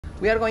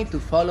We are going to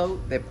follow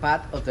the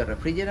path of the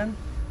refrigerant,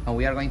 and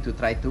we are going to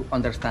try to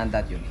understand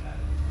that unit.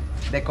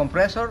 The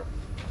compressor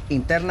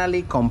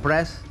internally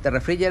compresses the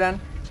refrigerant,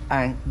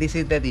 and this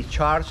is the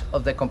discharge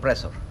of the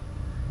compressor.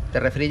 The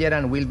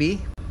refrigerant will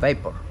be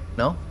vapor,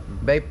 no?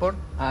 Vapor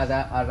at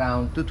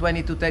around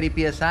 220 to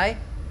 30 psi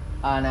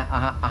and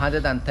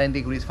 110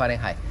 degrees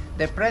Fahrenheit.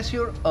 The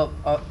pressure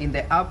in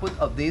the output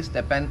of this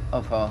depends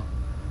of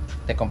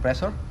the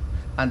compressor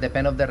and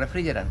depend of the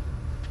refrigerant.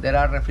 There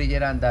are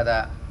refrigerant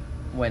that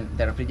when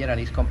the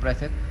refrigerant is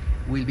compressed,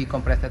 will be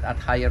compressed at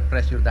higher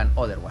pressure than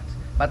other ones.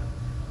 But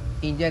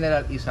in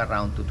general, it's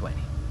around 220.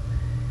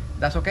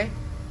 That's okay?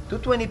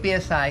 220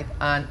 psi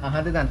and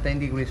 110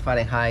 degrees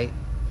Fahrenheit,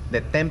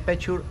 the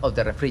temperature of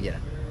the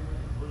refrigerant.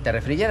 The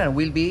refrigerant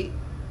will be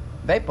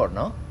vapor,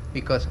 no?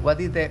 Because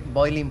what is the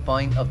boiling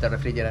point of the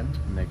refrigerant?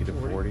 Negative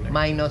 40.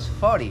 Minus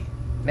 40,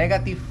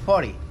 negative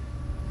 40.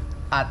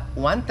 At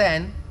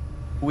 110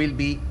 will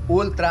be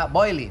ultra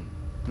boiling,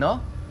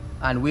 no?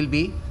 And will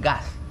be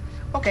gas.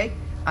 Okay,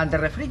 and the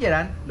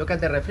refrigerant, look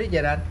at the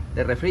refrigerant,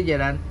 the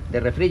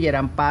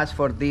refrigerant pass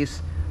for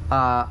this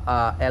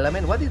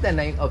element. What is the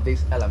name of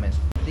this element?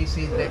 This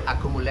is the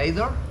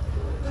accumulator.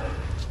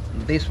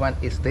 This one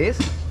is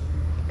this.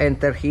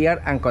 Enter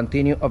here and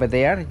continue over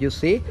there. You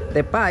see,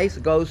 the pipes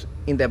goes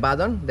in the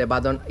bottom. The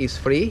bottom is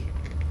free.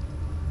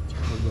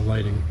 The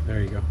lighting,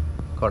 there you go.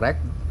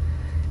 Correct.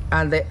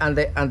 And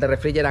the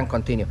refrigerant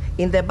continue.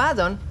 In the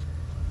bottom,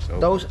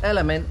 those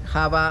elements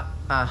have a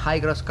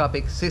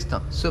hygroscopic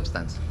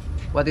substance.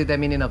 What is the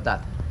meaning of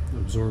that?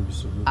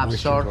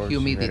 Absorb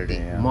humidity,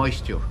 yeah.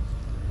 moisture.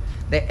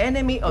 The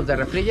enemy of the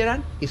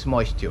refrigerant is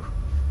moisture.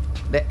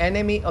 The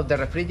enemy of the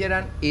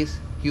refrigerant is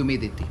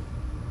humidity.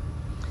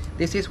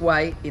 This is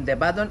why in the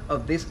bottom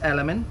of this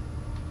element,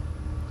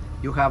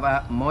 you have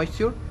a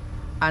moisture.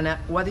 And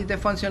what is the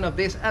function of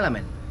this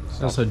element?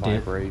 Also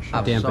vibration.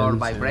 Absorb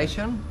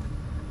vibration,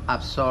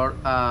 absorb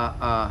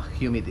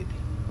humidity.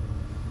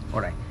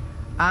 All right.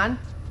 And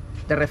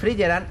the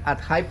refrigerant at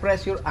high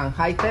pressure and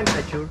high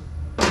temperature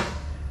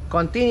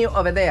continue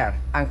over there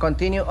and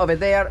continue over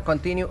there,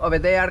 continue over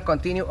there,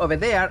 continue over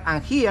there,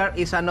 and here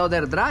is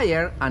another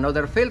dryer,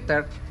 another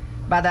filter,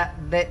 but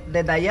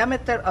the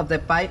diameter of the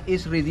pipe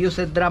is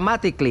reduced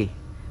dramatically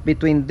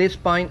between this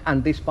point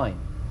and this point.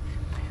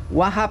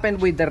 What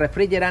happened with the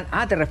refrigerant?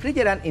 The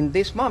refrigerant in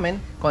this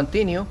moment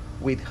continue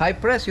with high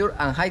pressure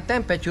and high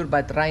temperature,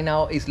 but right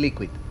now is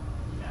liquid.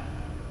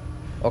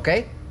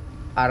 Okay?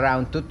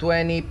 Around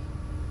 220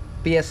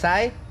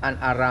 psi and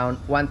around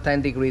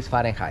 110 degrees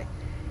Fahrenheit.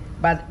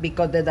 But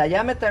because the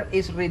diameter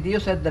is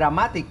reduced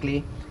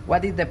dramatically,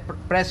 what is the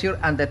pressure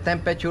and the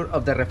temperature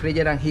of the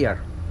refrigerant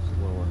here? It's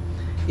lower.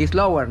 It's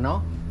lower,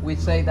 no? We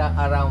say that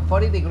around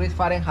 40 degrees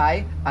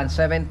Fahrenheit and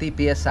 70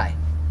 psi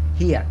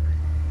here.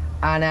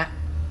 And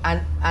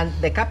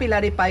the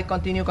capillary pipe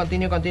continue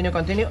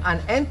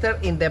and enter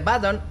in the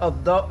bottom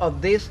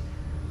of this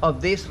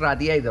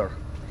radiator.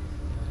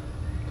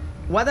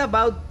 What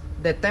about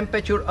the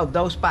temperature of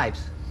those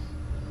pipes?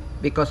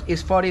 Because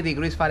it's 40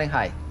 degrees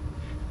Fahrenheit.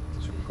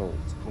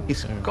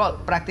 It's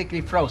cold, practically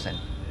frozen,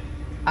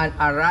 and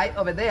arrive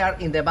over there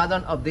in the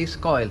bottom of this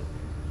coil.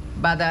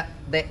 But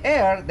the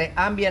air, the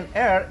ambient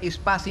air, is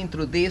passing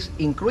through this,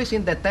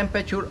 increasing the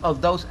temperature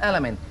of those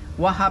elements.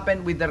 What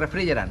happened with the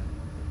refrigerant?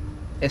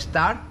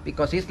 Start,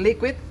 because it's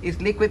liquid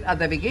at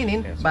the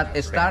beginning, yes, but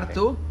start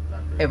to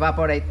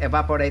evaporate,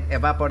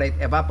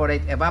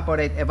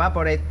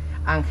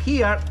 and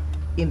here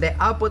in the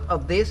output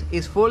of this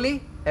is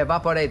fully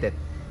evaporated,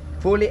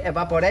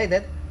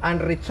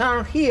 and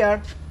return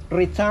here,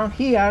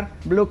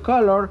 blue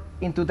color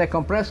into the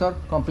compressor,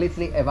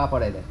 completely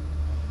evaporated.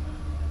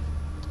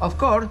 Of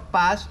course,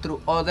 pass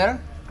through other,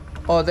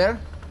 what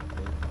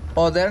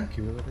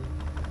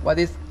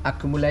is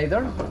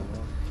accumulator?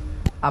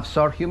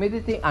 Absorb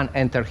humidity and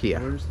enter here.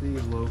 Where's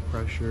the low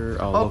pressure?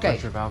 Oh, Okay. low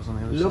pressure valves on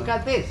the other side. Look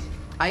at this.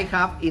 I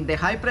have in the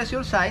high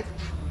pressure side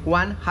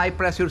one high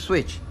pressure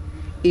switch.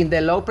 In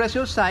the low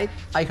pressure side,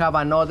 I have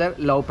another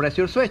low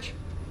pressure switch.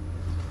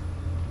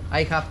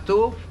 I have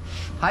two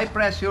high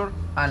pressure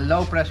and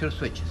low pressure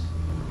switches.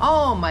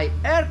 Oh, my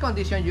air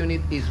condition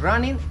unit is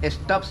running,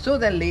 stops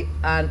suddenly,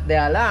 and the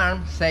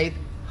alarm said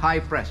high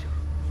pressure.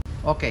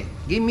 Okay,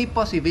 give me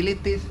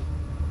possibilities.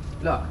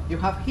 Look, you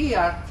have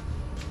here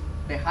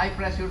the high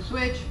pressure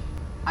switch,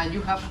 and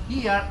you have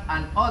here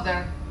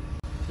another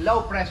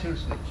low pressure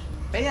switch.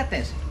 Pay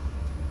attention.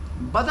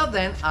 Both of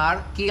them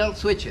are kill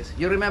switches.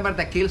 You remember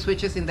the kill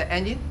switches in the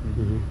engine?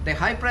 Mm-hmm. The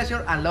high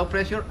pressure and low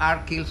pressure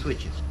are kill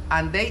switches,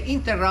 and they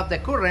interrupt the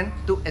current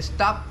to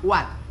stop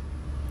what?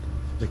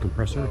 The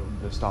compressor?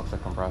 This stops the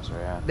compressor,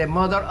 yeah. The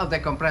motor of the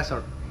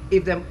compressor.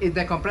 If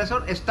the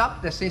compressor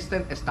stops, the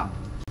system stops.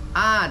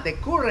 The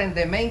current,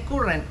 the main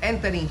current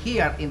entering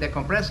here in the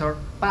compressor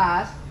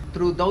pass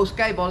through those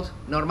cables,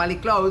 normally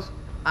closed,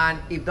 and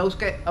if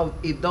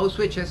those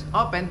switches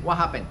open, what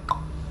happened?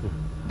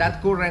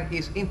 That current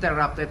is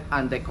interrupted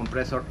and the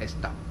compressor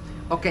stops.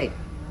 Okay,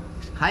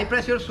 high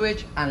pressure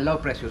switch and low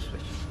pressure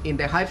switch. In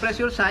the high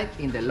pressure side,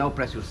 in the low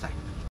pressure side.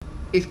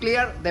 Is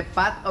clear the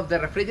path of the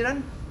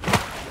refrigerant?